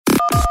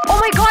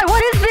my god, what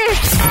is this?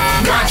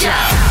 Gotcha!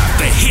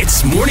 The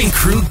Hits Morning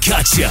Crew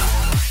Gotcha.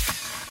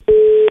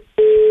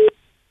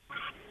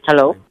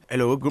 Hello.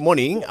 Hello, good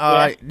morning.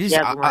 This is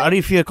good morning.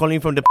 Arif here calling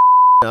from the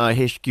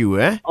HQ.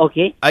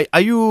 Okay.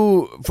 Are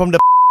you from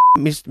the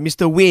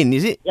Mr. Wayne,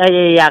 is it?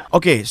 Yeah.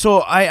 Okay,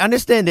 so I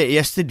understand that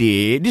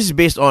yesterday, this is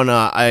based on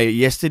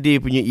yesterday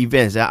punya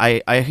events.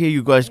 I hear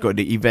you guys got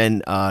the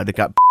event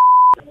dekat.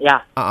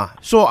 Yeah.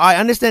 So I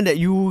understand that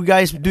you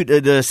guys did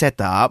the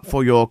setup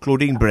for your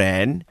clothing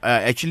brand.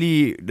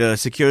 Actually, the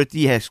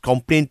security has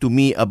complained to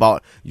me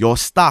about your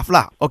staff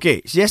lah.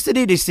 Okay, so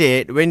yesterday they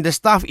said when the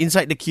staff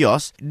inside the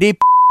kiosk, they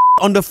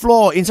on the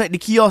floor inside the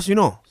kiosk, you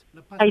know.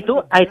 I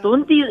don't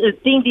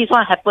think this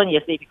one happened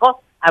yesterday because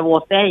I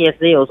was there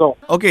yesterday also.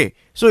 Okay,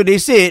 so they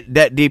said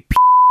that they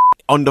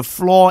on the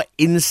floor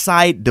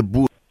inside the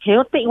booth. Can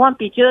you take one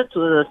picture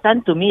to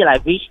send to me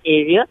like which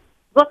area?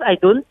 Because I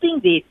don't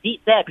think they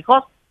did that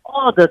because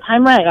all the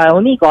time right, I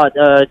only got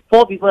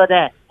 4 people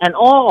there and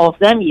all of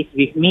them is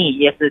with me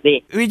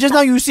yesterday. Just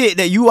now you said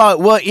that you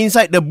were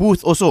inside the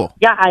booth also.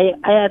 Yeah, I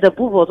had the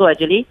booth also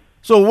actually.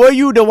 So were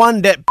you the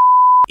one that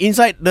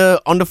inside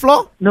on the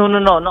floor? No,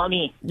 not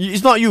me.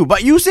 It's not you,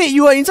 but you said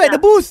you were inside the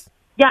booth.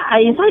 Yeah,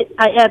 I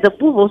had the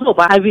booth also,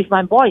 but I with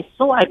my boys,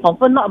 so I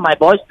confirm not my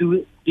boys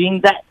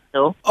doing that.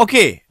 So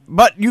okay,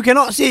 but you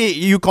cannot say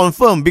you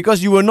confirm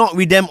because you were not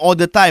with them all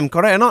the time,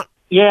 correct or not?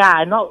 Yeah,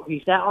 I'm not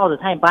with them all the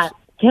time, but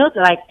can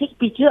you like take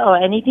picture or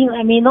anything?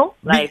 Let me know,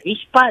 like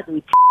which part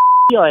with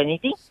or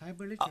anything.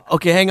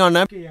 Okay, hang on.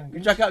 Okay,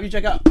 You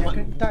cakap.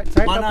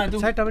 Mana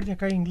tu? Saya tak boleh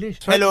cakap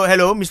English.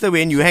 Hello, Mr.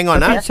 Wayne, you hang on.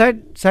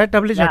 Saya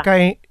tak boleh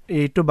cakap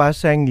itu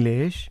bahasa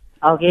English.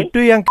 Okay. Itu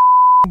yang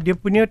dia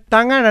punya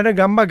tangan ada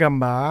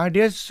gambar-gambar.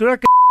 Dia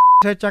suruh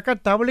saya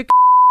cakap tak boleh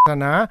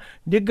sana.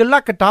 Dia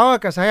gelak ketawa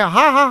ke saya.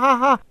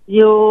 Ha.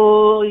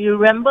 You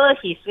remember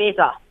his face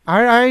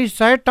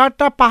Saya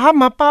tak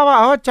faham apa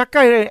awak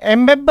cakap.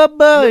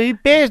 Embebebe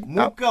face.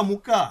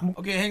 Muka.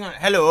 Okay, hang on.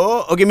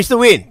 Hello. Okay, Mr.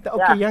 Wayne.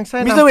 Okay, yang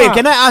saya Mr. Wayne,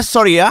 can I ask,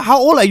 sorry, how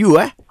old are you?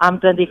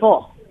 I'm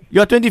 24.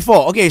 You're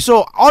 24. Okay,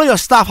 so all your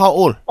staff, how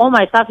old? All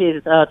my staff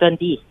is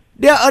 20.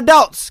 They are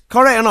adults,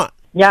 correct or not?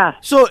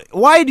 Yeah. So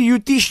why do you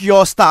teach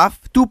your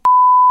staff to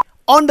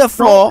on the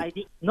floor?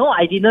 No,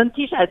 I didn't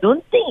teach. I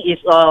don't think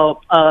it's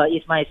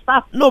my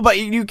staff. No,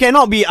 but you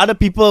cannot be other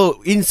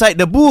people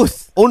inside the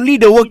booth. Only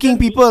the working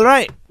people,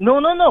 right? No.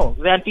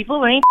 When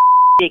people wearing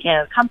they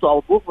can come to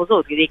our booth also.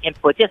 They can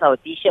purchase our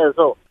t-shirt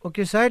also.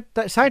 Okay, saya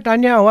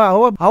tanya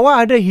awak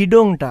ada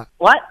hidung tak?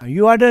 What?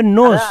 You ada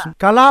nose.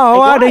 Kalau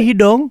awak ada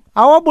hidung,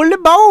 awak boleh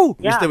bau.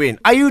 Yeah. Mr.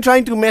 Wayne, are you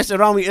trying to mess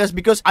around with us?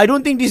 Because I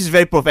don't think this is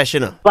very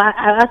professional. But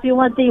I ask you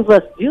one thing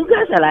first. Do you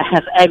guys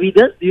have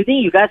evidence? Do you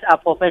think you guys are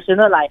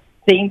professional like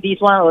saying this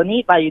one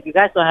only, but you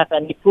guys don't have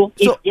any proof?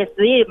 So, if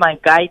yesterday my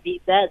guy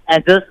did that and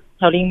just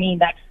telling me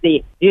next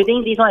day, do you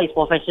think this one is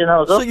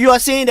professional also? So you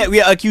are saying that we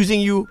are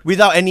accusing you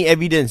without any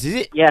evidence,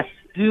 is it? Yes.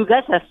 Do you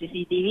guys have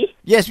CCTV?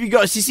 Yes, we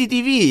got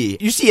CCTV.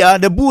 You see,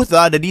 the booth,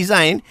 the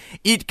design,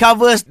 it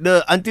covers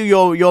until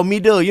your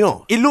middle, you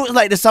know. It looks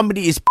like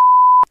somebody is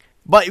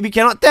but we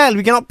cannot tell,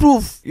 we cannot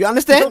prove. You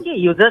understand? Okay,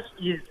 you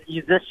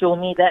just show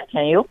me that,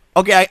 can you?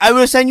 Okay, I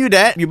will send you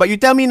that. But you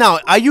tell me now,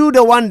 are you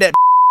the one that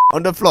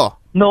on the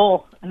floor?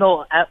 No,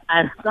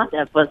 I'm not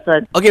that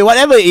person. Okay,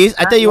 whatever it is,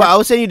 I tell you what, I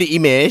will send you the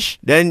image.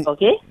 Then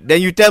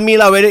you tell me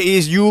whether it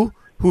is you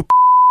who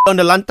on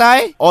the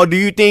lantai or do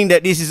you think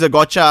that this is a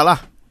gotcha lah?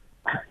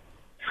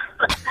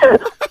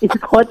 It's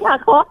gotcha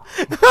call?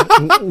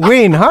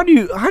 Wayne, how do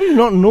you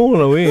not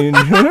know Wayne?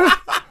 Oh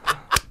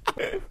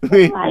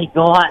my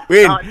god.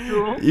 Wayne, not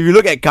true. if you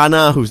look at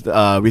Kana who's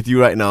with you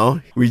right now,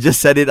 we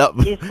just set it up.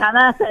 It's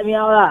Kana set me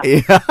out lah.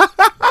 Yeah.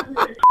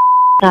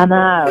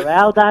 Kana,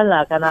 well done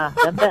lah, Kana.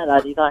 Damn bad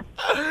lah, this one.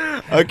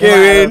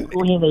 Okay, Wayne.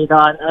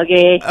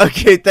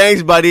 Okay,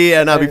 thanks, buddy.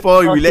 And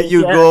before we let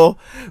you go,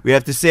 we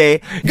have to say,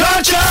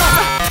 Gotcha!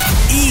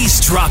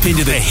 Eavesdrop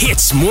into the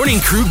Hits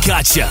Morning Crew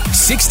Gotcha.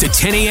 6 to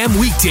 10 a.m.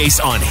 weekdays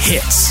on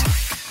Hits.